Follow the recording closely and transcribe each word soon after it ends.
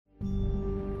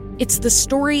It's the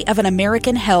story of an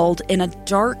American held in a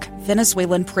dark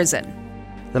Venezuelan prison.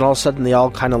 Then all of a sudden they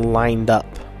all kind of lined up.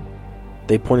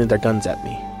 They pointed their guns at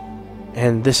me.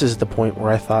 And this is the point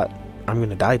where I thought, I'm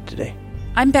going to die today.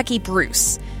 I'm Becky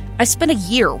Bruce. I spent a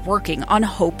year working on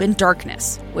Hope in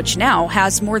Darkness, which now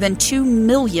has more than 2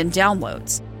 million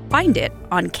downloads. Find it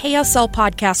on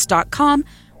kslpodcast.com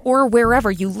or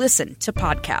wherever you listen to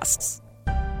podcasts.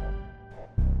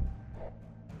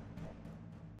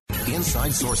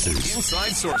 Inside Sources.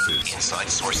 Inside Sources. Inside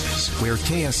Sources. Where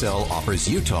KSL offers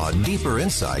Utah deeper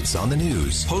insights on the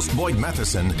news. Host Boyd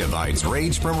Matheson divides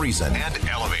rage from reason and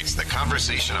elevates the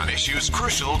conversation on issues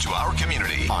crucial to our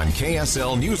community. On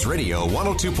KSL News Radio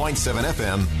 102.7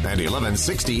 FM and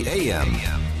 1160 AM.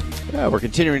 We're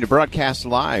continuing to broadcast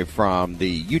live from the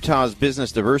Utah's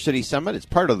Business Diversity Summit. It's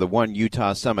part of the One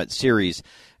Utah Summit series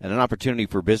and an opportunity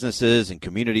for businesses and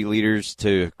community leaders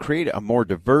to create a more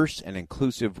diverse and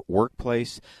inclusive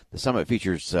workplace. The summit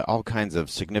features all kinds of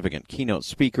significant keynote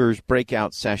speakers,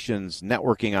 breakout sessions,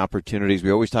 networking opportunities.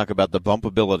 We always talk about the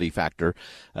bumpability factor,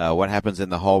 what happens in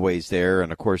the hallways there,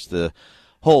 and, of course, the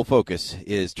whole focus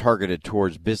is targeted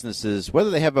towards businesses, whether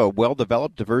they have a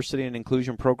well-developed diversity and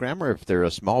inclusion program or if they're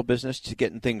a small business, to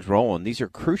getting things rolling. These are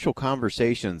crucial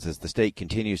conversations as the state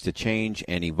continues to change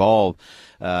and evolve.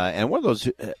 And one of those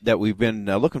that we've been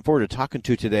looking forward to talking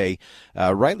to today,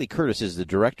 Riley Curtis is the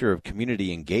Director of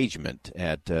Community Engagement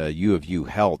at U of U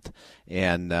Health.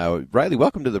 And Riley,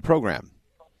 welcome to the program.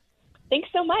 Thanks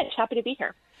so much. Happy to be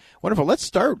here. Wonderful. Let's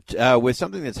start with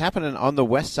something that's happening on the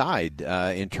west side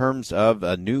in terms of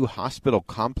a new hospital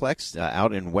complex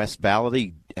out in West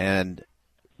Valley. And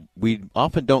we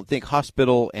often don't think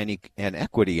hospital and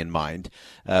equity in mind,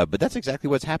 but that's exactly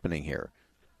what's happening here.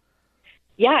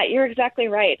 Yeah, you're exactly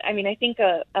right. I mean, I think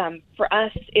for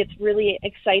us, it's really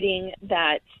exciting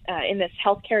that in this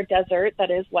healthcare desert that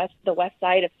is the west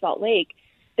side of Salt Lake,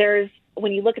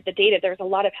 when you look at the data, there's a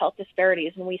lot of health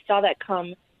disparities, and we saw that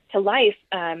come to life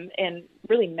and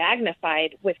really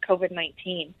magnified with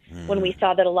COVID-19 when we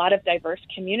saw that a lot of diverse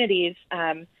communities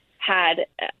had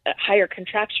higher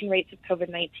contraction rates of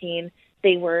COVID-19.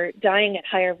 They were dying at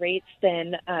higher rates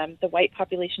than the white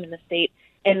population in the state.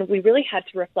 And we really had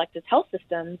to reflect as health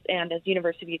systems and as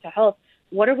University of Utah Health,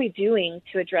 what are we doing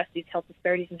to address these health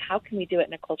disparities, and how can we do it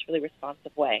in a culturally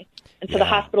responsive way? And so the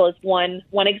hospital is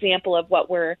one example of what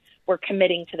we're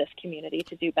committing to this community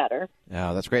to do better.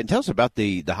 Yeah, that's great. And tell us about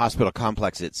the hospital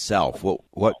complex itself.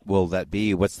 What will that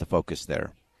be? What's the focus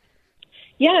there?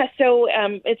 Yeah, so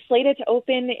it's slated to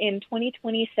open in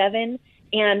 2027.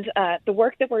 And the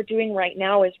work that we're doing right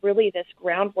now is really this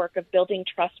groundwork of building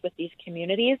trust with these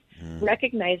communities,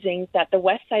 recognizing that the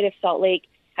west side of Salt Lake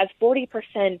has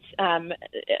 40%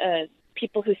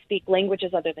 people who speak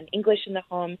languages other than English in the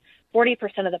home. 40%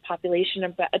 of the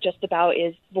population just about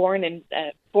is foreign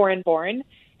born.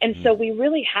 And so we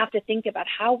really have to think about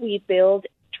how we build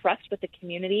trust with the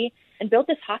community and build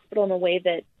this hospital in a way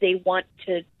that they want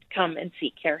to come and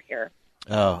seek care here.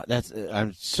 Oh,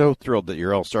 I'm so thrilled that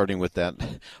you're all starting with that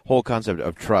whole concept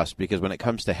of trust, because when it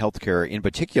comes to healthcare in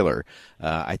particular,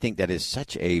 I think that is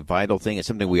such a vital thing. It's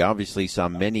something we obviously saw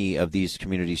many of these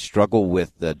communities struggle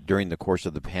with during the course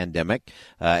of the pandemic,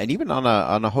 and even on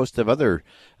a host of other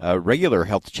regular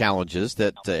health challenges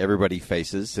that everybody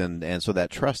faces. And so that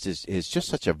trust is just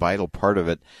such a vital part of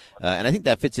it. And I think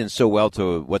that fits in so well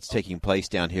to what's taking place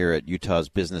down here at Utah's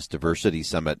Business Diversity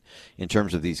Summit in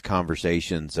terms of these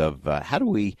conversations of how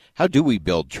do we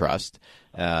build trust,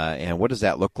 and what does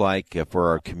that look like for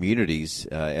our communities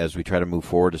as we try to move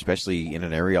forward, especially in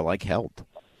an area like health?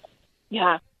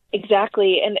 Yeah,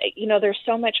 exactly. And, there's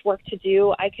so much work to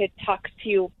do. I could talk to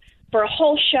you for a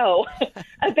whole show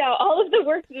about all of the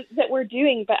work that we're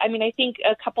doing. But, I think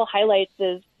a couple highlights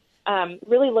is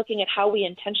really looking at how we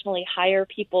intentionally hire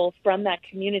people from that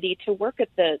community to work at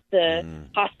the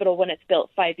hospital when it's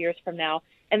built 5 years from now.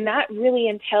 And that really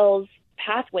entails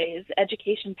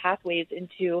education pathways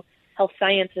into health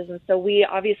sciences. And so we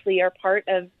obviously are part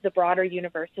of the broader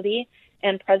university,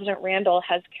 and President Randall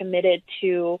has committed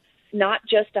to not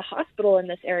just a hospital in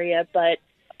this area, but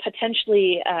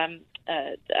potentially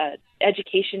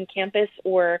education campus,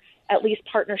 or at least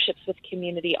partnerships with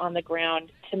community on the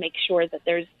ground to make sure that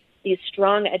there's these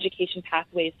strong education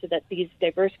pathways so that these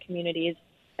diverse communities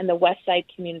and the West Side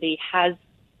community has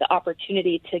the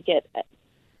opportunity to get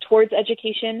towards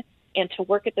education and to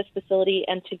work at this facility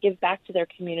and to give back to their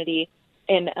community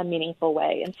in a meaningful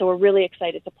way. And so we're really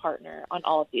excited to partner on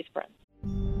all of these fronts.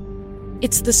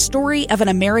 It's the story of an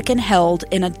American held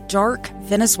in a dark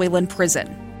Venezuelan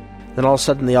prison. Then all of a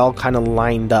sudden they all kind of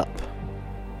lined up.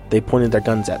 They pointed their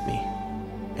guns at me.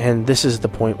 And this is the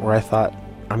point where I thought,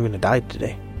 I'm going to die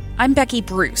today. I'm Becky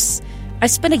Bruce. I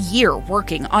spent a year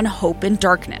working on Hope in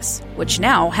Darkness, which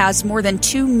now has more than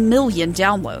 2 million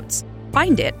downloads.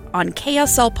 Find it on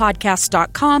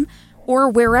kslpodcast.com or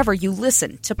wherever you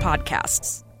listen to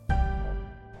podcasts.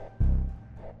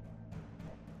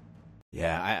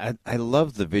 Yeah, I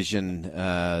love the vision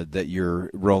that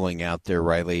you're rolling out there,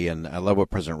 Riley, and I love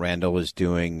what President Randall is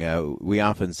doing. We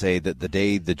often say that the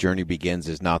day the journey begins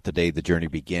is not the day the journey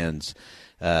begins.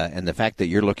 And the fact that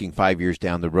you're looking 5 years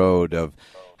down the road of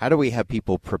how do we have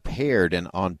people prepared and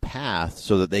on path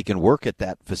so that they can work at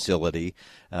that facility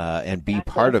and be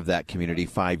part of that community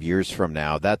 5 years from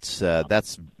now? That's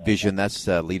vision. That's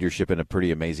leadership in a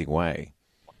pretty amazing way.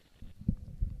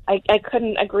 I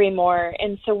couldn't agree more.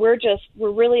 And so we're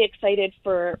really excited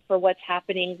for what's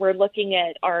happening. We're looking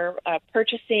at our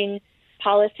purchasing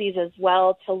policies as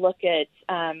well to look at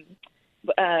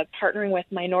partnering with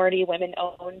minority,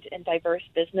 women-owned, and diverse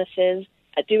businesses,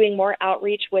 doing more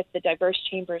outreach with the diverse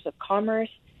chambers of commerce,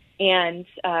 and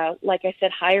like I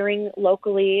said, hiring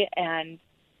locally and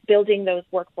building those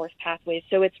workforce pathways.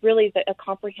 So it's really a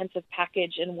comprehensive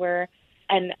package, and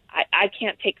I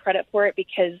can't take credit for it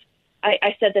because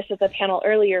I said this at the panel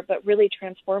earlier, but really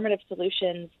transformative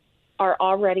solutions are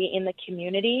already in the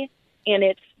community, and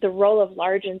it's the role of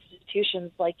large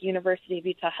institutions like University of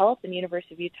Utah Health and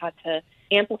University of Utah to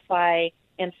amplify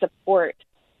and support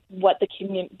what the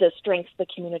strengths the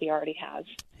community already has.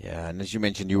 Yeah, and as you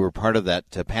mentioned, you were part of that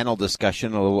panel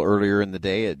discussion a little earlier in the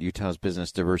day at Utah's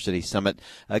Business Diversity Summit.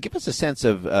 Give us a sense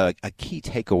of a key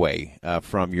takeaway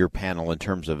from your panel in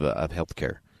terms of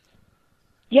healthcare.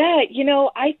 Yeah,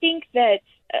 I think that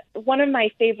one of my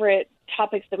favorite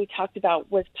topics that we talked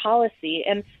about was policy.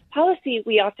 And policy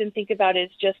we often think about is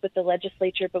just with the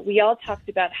legislature, but we all talked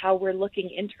about how we're looking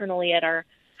internally at our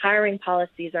hiring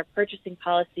policies, our purchasing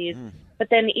policies. But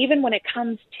then even when it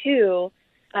comes to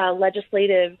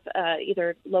legislative,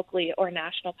 either locally or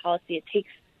national policy, it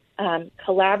takes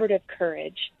collaborative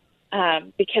courage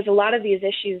because a lot of these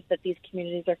issues that these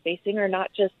communities are facing are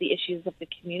not just the issues of the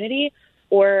community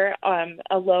or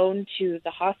alone to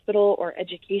the hospital or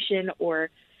education or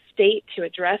state to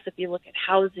address. If you look at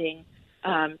housing,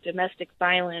 domestic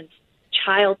violence,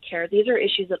 childcare, these are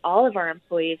issues that all of our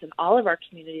employees and all of our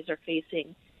communities are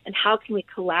facing. And how can we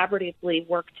collaboratively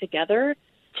work together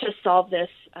to solve this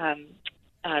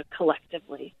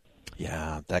collectively?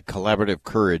 Yeah, that collaborative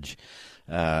courage.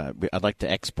 I'd like to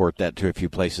export that to a few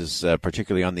places,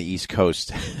 particularly on the East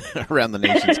Coast, around the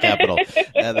nation's capital,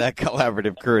 that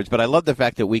collaborative courage. But I love the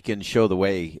fact that we can show the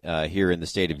way here in the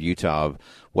state of Utah of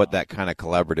what that kind of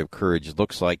collaborative courage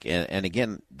looks like. And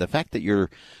again, the fact that you're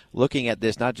looking at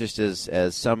this not just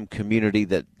as some community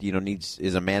that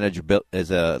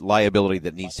is a liability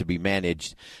that needs to be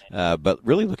managed, but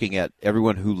really looking at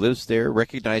everyone who lives there,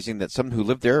 recognizing that some who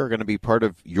live there are going to be part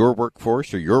of your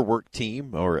workforce or your work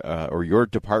team or your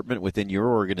department within your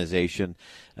organization,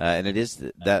 and it is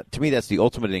that to me that's the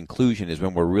ultimate inclusion is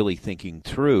when we're really thinking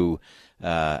through.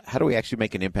 How do we actually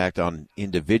make an impact on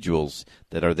individuals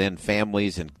that are then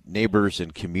families and neighbors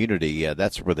and community?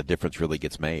 That's where the difference really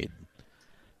gets made.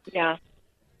 Yeah.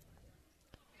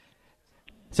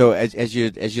 So as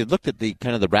you looked at the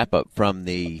kind of the wrap up from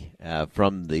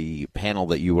the panel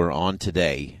that you were on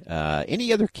today,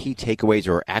 any other key takeaways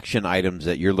or action items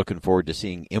that you're looking forward to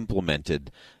seeing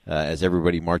implemented as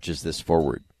everybody marches this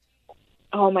forward?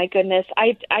 Oh my goodness.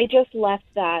 I just left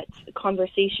that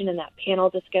conversation and that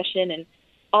panel discussion and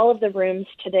all of the rooms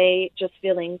today just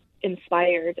feeling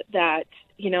inspired that,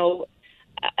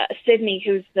 Sydney,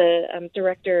 who's the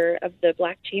director of the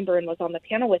Black Chamber and was on the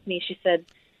panel with me, she said,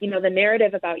 the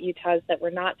narrative about Utah is that we're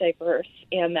not diverse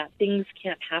and that things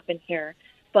can't happen here.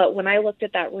 But when I looked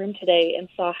at that room today and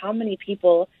saw how many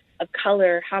people of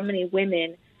color, how many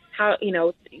women, how,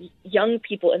 young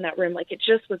people in that room, like it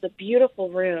just was a beautiful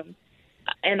room.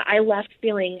 And I left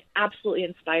feeling absolutely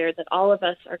inspired that all of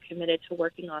us are committed to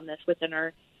working on this within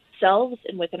ourselves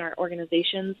and within our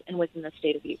organizations and within the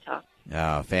state of Utah.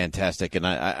 Oh, fantastic. And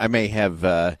I may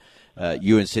have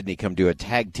you and Sydney come do a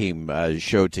tag team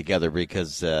show together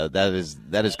because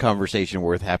that is conversation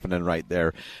worth happening right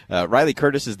there. Riley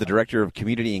Curtis is the Director of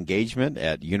Community Engagement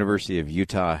at University of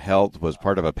Utah Health, was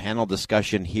part of a panel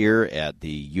discussion here at the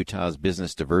Utah's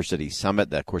Business Diversity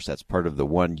Summit. Of course, that's part of the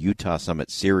One Utah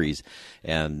Summit series.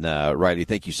 And Riley,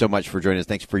 thank you so much for joining us.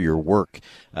 Thanks for your work.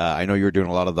 I know you're doing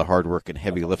a lot of the hard work and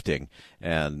heavy lifting,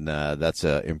 and that's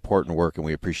important work, and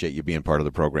we appreciate you being part of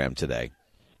the program today.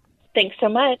 Thanks so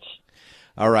much.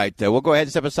 All right, we'll go ahead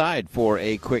and step aside for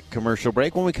a quick commercial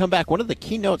break. When we come back, one of the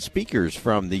keynote speakers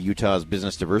from the Utah's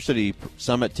Business Diversity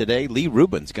Summit today, Lee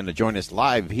Rubin's going to join us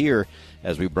live here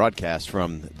as we broadcast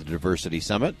from the Diversity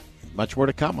Summit. much more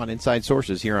to come on Inside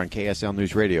Sources here on KSL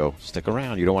News Radio. Stick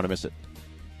around. You don't want to miss it.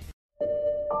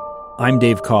 I'm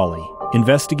Dave Cawley,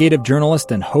 investigative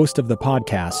journalist and host of the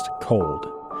podcast Cold.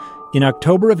 In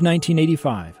October of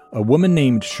 1985, a woman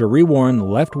named Cherie Warren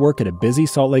left work at a busy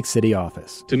Salt Lake City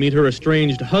office to meet her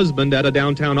estranged husband at a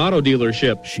downtown auto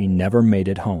dealership. She never made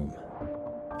it home.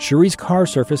 Cherie's car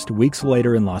surfaced weeks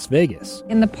later in Las Vegas.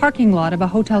 In the parking lot of a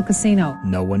hotel casino.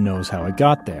 No one knows how it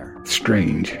got there.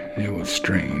 Strange. It was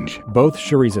strange. Both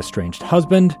Cherie's estranged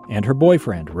husband and her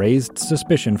boyfriend raised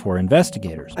suspicion for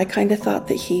investigators. I kind of thought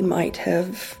that he might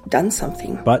have done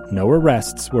something. But no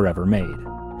arrests were ever made.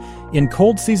 In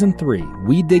Cold Season 3,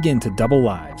 we dig into double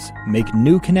lives, make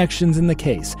new connections in the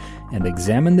case, and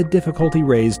examine the difficulty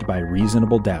raised by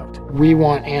reasonable doubt. We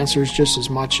want answers just as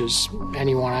much as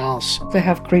anyone else. They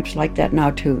have creeps like that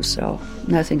now too, so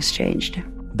nothing's changed.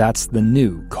 That's the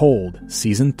new Cold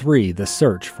Season 3, The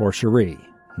Search for Cherie,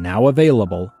 now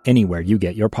available anywhere you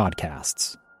get your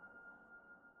podcasts.